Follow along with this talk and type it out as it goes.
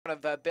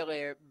front of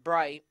Bel-Air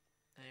Bray.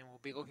 And we'll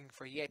be looking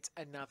for yet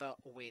another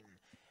win.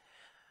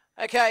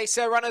 Okay,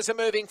 so runners are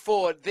moving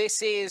forward.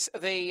 This is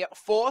the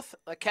fourth,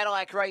 the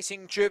Cadillac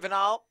Racing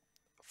Juvenile.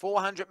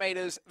 400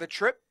 metres the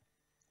trip.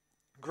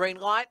 Green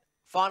light.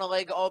 Final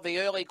leg of the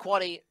early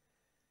quaddie.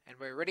 And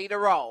we're ready to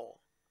roll.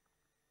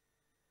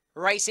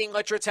 Racing,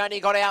 Litra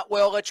Tony got out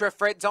well. Litra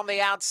Fred's on the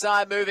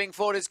outside. Moving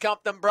forward is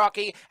Compton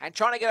Brocky. And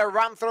trying to get a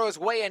run through is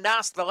We and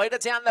Us. The leader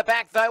down the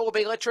back, though, will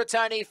be Litra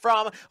Tony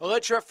from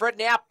Litra Fred.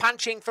 Now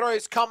punching through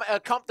is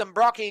Compton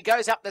Brocky.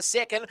 Goes up the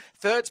second.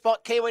 Third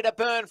spot, Kiwi to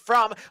Burn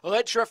from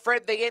Litra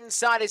Fred. The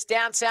inside is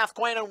Down South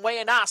Queen and We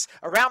and Us.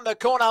 Around the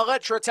corner,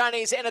 Litra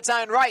Tony's in its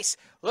own race.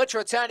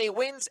 Litra Tony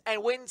wins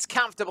and wins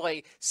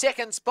comfortably.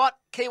 Second spot,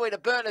 Kiwi to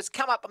Burn has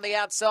come up on the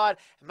outside.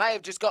 May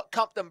have just got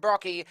Compton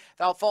Brocky.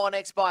 They'll follow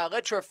next by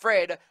Litra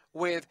Fred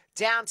with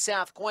Down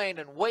South Queen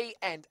and We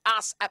and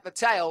Us at the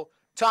tail.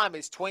 Time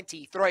is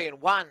 23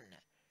 and 1.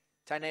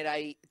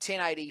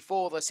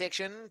 1084 the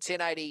section.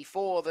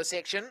 1084 the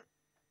section.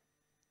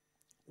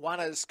 One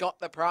has got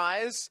the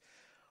prize.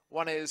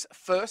 One is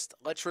first,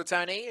 Litra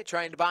Tony,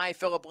 trained by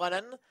Philip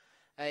Lennon.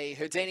 A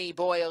Houdini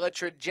boy,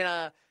 Litra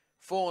Jenna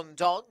Fawn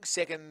dog.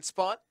 Second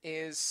spot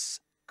is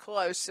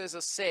close, as I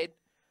said.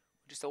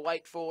 Just a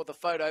wait for the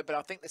photo, but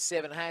I think the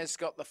 7 has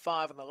got the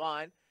 5 on the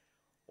line.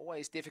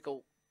 Always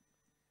difficult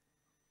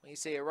when you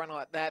see a run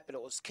like that, but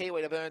it was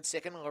Kiwi to Burn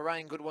second.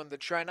 Lorraine Goodwin, the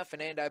trainer.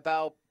 Fernando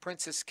Bale,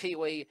 Princess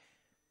Kiwi.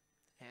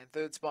 And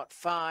third spot,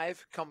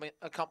 5,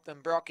 Compton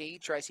Brocky.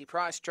 Tracy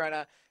Price,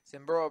 trainer.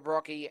 Zimbroa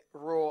Brocky,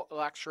 Raw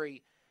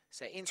Luxury.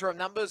 So interim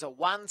numbers are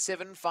 1,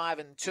 7, 5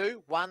 and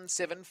 2. 1,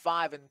 7,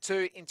 5 and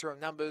 2. Interim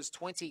numbers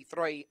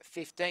 23,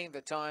 15.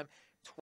 The time